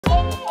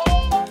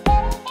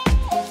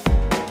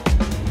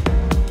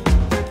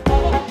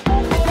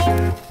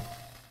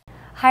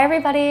Hi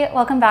everybody,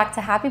 welcome back to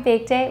Happy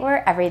Bake Day,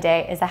 where every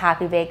day is a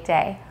happy bake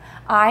day.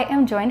 I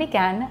am joined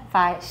again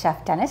by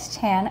Chef Dennis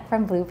Chan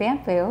from Blue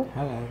Bamboo.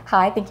 Hello.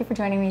 Hi, thank you for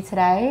joining me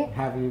today.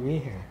 Happy to be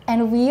here.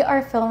 And we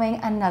are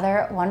filming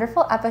another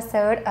wonderful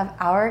episode of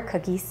our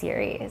cookie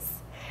series.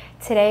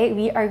 Today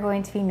we are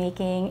going to be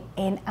making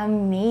an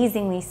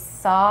amazingly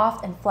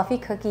soft and fluffy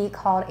cookie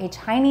called a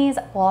Chinese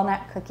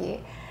walnut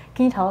cookie.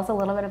 Can you tell us a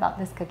little bit about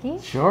this cookie?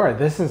 Sure.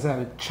 This is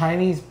a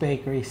Chinese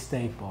bakery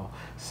staple.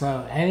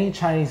 So any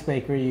Chinese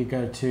bakery you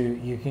go to,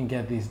 you can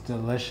get these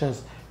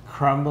delicious,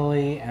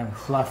 crumbly and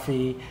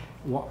fluffy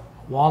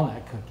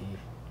walnut cookies.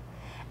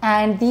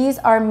 And these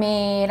are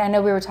made, I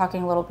know we were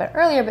talking a little bit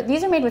earlier, but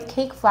these are made with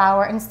cake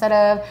flour instead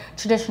of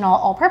traditional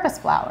all-purpose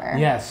flour.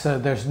 Yes, so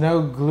there's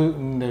no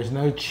gluten, there's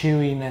no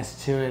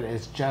chewiness to it.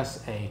 It's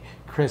just a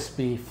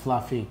crispy,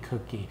 fluffy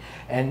cookie.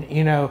 And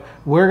you know,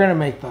 we're gonna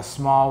make the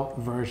small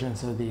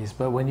versions of these,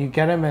 but when you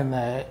get them in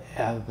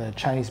the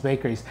Chinese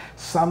bakeries,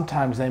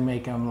 sometimes they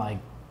make them like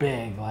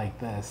big like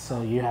this,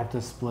 so you have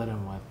to split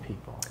them with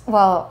people.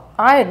 Well,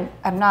 I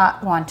am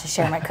not one to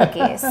share my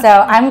cookies, so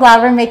I'm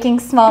glad we're making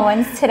small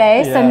ones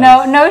today. Yes.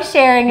 So no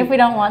sharing if we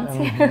don't want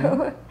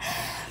to.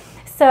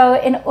 So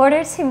in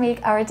order to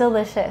make our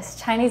delicious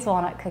Chinese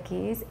walnut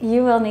cookies,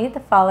 you will need the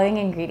following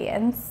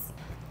ingredients.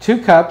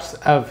 2 cups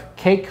of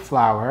cake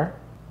flour,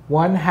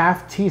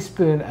 1/2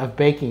 teaspoon of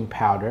baking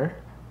powder,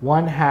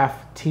 1/2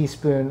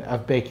 teaspoon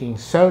of baking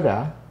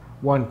soda,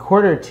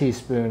 1/4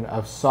 teaspoon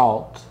of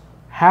salt,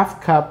 1/2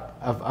 cup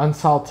of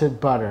unsalted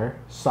butter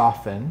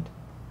softened,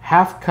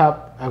 1/2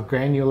 cup of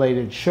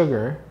granulated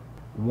sugar,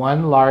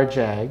 1 large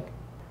egg,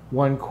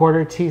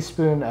 1/4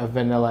 teaspoon of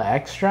vanilla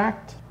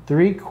extract,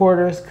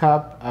 3/4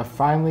 cup of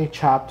finely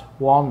chopped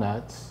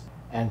walnuts,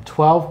 and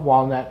 12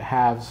 walnut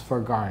halves for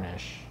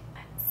garnish.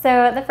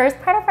 So the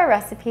first part of our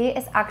recipe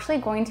is actually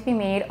going to be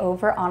made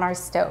over on our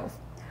stove.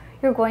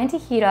 You're going to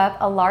heat up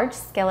a large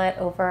skillet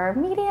over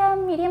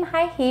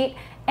medium-high heat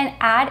and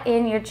add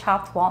in your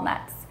chopped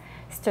walnuts.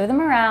 Stir them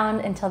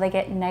around until they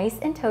get nice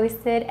and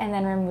toasted, and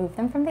then remove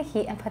them from the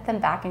heat and put them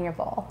back in your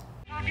bowl.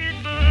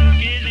 Pocketbook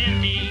is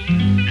empty,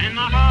 and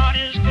my heart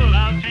is full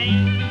of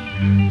pain.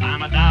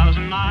 I'm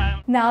 1,000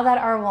 miles. Now that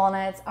our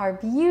walnuts are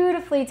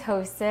beautifully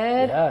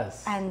toasted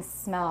Yes. and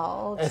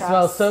smell It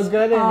smells so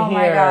good in here. Oh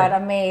my God,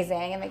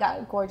 amazing. And they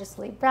got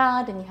gorgeously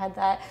browned, and you had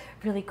that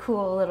really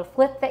cool little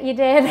flip that you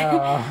did.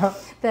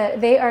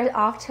 They are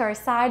off to our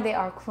side. They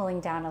are cooling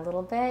down a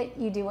little bit.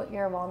 You do want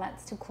your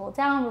walnuts to cool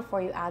down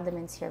before you add them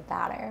into your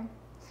batter.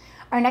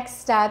 Our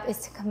next step is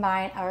to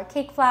combine our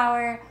cake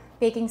flour,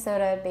 baking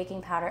soda,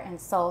 baking powder,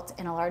 and salt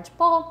in a large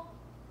bowl.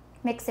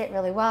 Mix it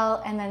really well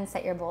and then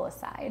set your bowl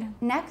aside.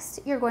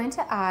 Next, you're going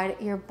to add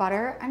your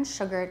butter and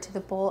sugar to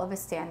the bowl of a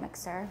stand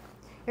mixer.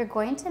 You're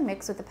going to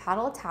mix with the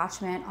paddle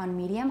attachment on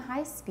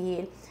medium-high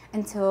speed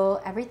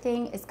until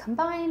everything is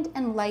combined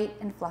and light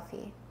and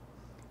fluffy.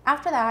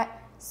 After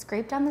that,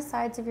 scrape down the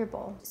sides of your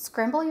bowl.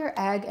 Scramble your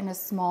egg in a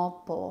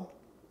small bowl.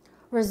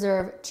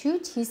 Reserve 2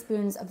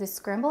 teaspoons of the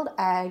scrambled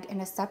egg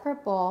in a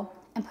separate bowl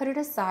and put it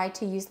aside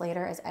to use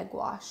later as egg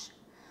wash.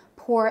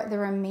 Pour the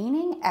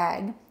remaining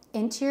egg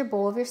into your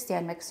bowl of your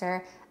stand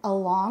mixer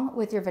along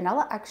with your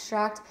vanilla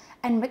extract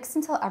and mix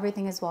until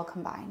everything is well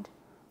combined.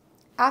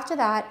 After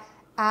that,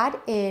 add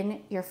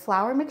in your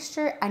flour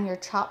mixture and your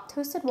chopped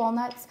toasted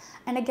walnuts,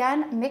 and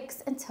again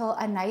mix until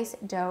a nice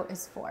dough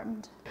is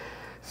formed.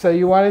 So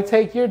you want to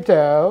take your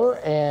dough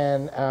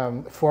and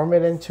form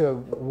it into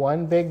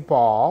one big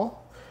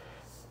ball,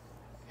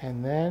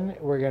 and then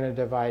we're going to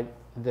divide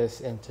this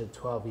into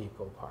 12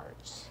 equal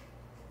parts.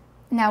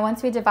 Now,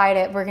 once we divide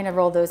it, we're gonna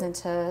roll those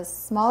into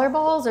smaller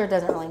balls, or it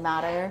doesn't really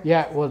matter?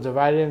 Yeah, we'll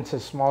divide it into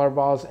smaller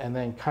balls and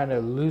then kind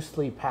of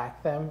loosely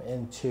pack them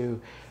into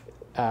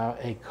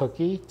a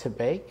cookie to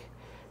bake,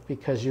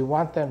 because you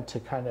want them to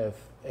kind of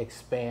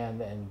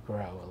expand and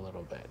grow a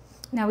little bit.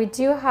 Now, we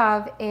do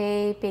have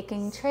a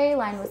baking tray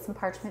lined with some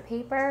parchment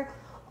paper.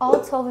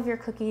 All 12 of your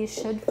cookies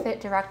should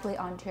fit directly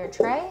onto your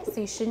tray, so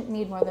you shouldn't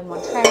need more than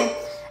one tray.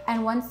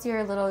 And once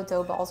your little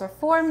dough balls are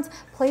formed,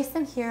 place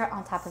them here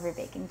on top of your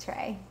baking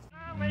tray.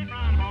 Away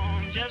from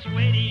home, just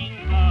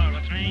waiting for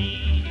a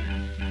train.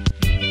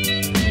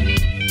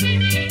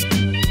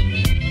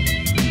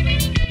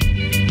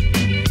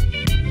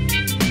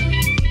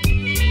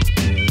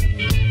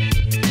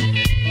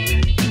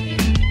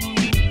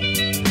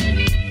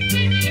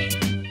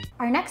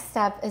 Our next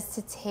step is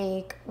to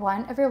take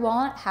one of your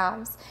walnut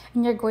halves,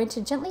 and you're going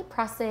to gently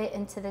press it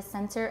into the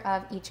center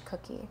of each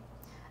cookie.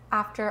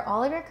 After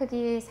all of your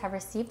cookies have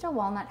received a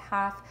walnut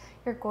half,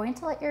 you're going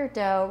to let your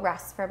dough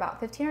rest for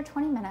about 15 or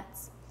 20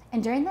 minutes.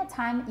 And during that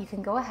time, you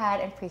can go ahead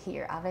and preheat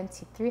your oven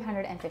to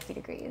 350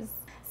 degrees.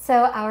 So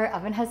our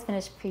oven has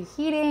finished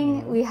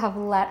preheating. We have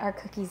let our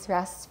cookies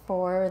rest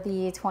for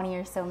the 20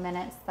 or so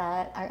minutes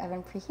that our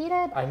oven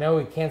preheated. I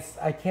know,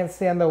 I can't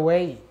stand the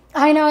wait.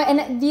 I know,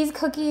 and these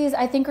cookies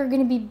I think are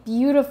gonna be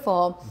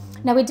beautiful.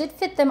 Now we did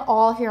fit them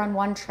all here on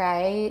one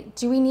tray.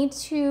 Do we need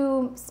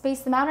to space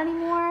them out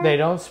anymore? They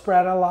don't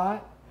spread a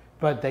lot,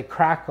 but they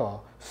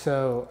crackle.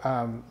 So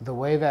the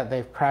way that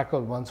they've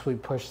crackled once we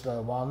push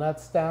the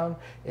walnuts down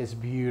is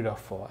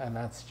beautiful, and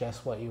that's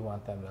just what you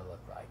want them to look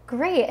like.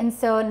 Great, and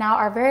so now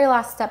our very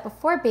last step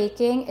before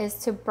baking is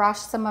to brush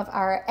some of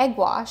our egg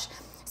wash.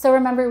 So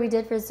remember, we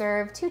did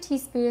reserve 2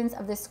 teaspoons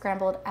of the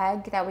scrambled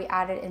egg that we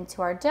added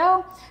into our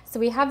dough. So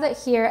we have that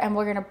here, and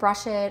we're gonna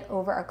brush it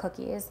over our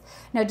cookies.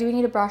 Now, do we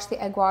need to brush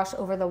the egg wash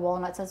over the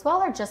walnuts as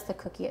well, or just the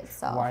cookie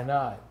itself? Why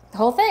not? The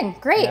whole thing,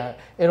 great. Yeah,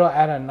 it'll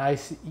add a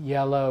nice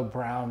yellow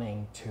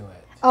browning to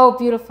it. Oh,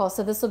 beautiful,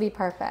 so this will be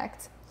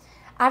perfect.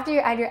 After you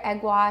add your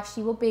egg wash,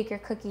 you will bake your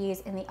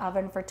cookies in the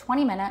oven for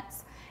 20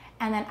 minutes.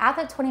 And then at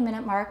the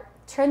 20-minute mark,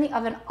 turn the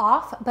oven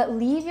off, but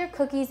leave your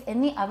cookies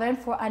in the oven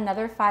for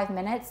another 5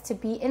 minutes to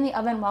be in the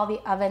oven while the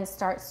oven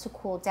starts to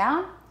cool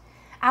down.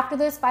 After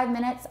those 5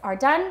 minutes are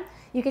done,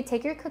 you could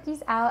take your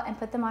cookies out and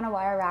put them on a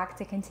wire rack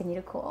to continue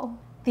to cool.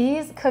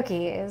 These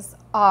cookies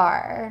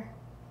are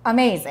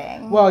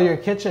amazing. Well, your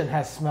kitchen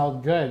has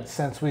smelled good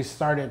since we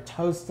started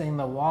toasting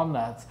the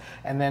walnuts,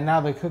 and then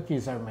now the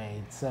cookies are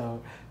made.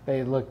 So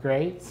they look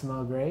great,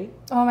 smell great.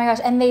 Oh my gosh,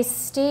 and they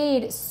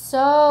stayed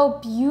so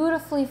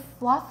beautifully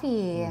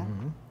fluffy.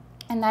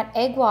 And that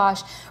egg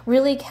wash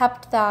really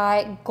kept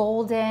that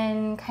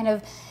golden, kind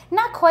of,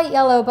 not quite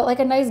yellow, but like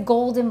a nice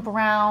golden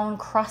brown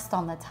crust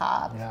on the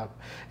top. Yep.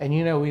 And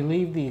you know, we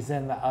leave these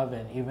in the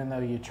oven, even though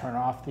you turn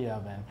off the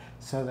oven,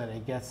 so that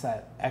it gets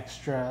that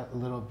extra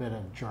little bit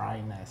of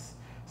dryness,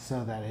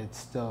 so that it's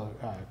still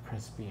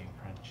crispy and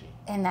crunchy.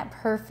 And that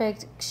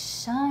perfect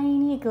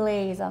shiny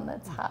glaze on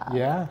the top.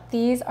 Yeah.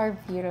 These are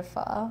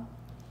beautiful.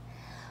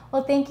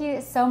 Well, thank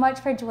you so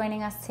much for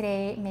joining us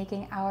today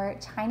making our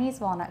Chinese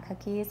walnut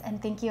cookies. And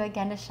thank you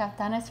again to Chef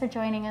Dennis for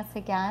joining us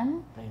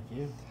again. Thank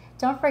you.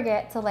 Don't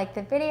forget to like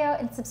the video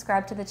and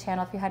subscribe to the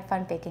channel if you had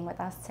fun baking with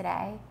us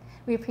today.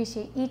 We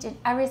appreciate each and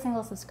every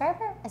single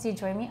subscriber as you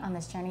join me on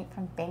this journey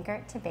from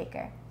banker to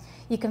baker.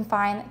 You can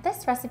find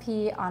this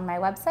recipe on my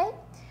website.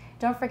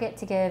 Don't forget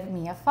to give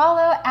me a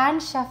follow and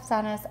Chef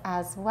Dennis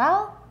as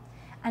well.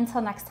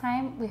 Until next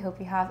time, we hope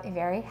you have a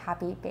very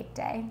happy bake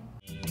day.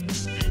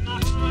 And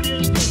my heart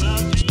is full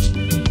of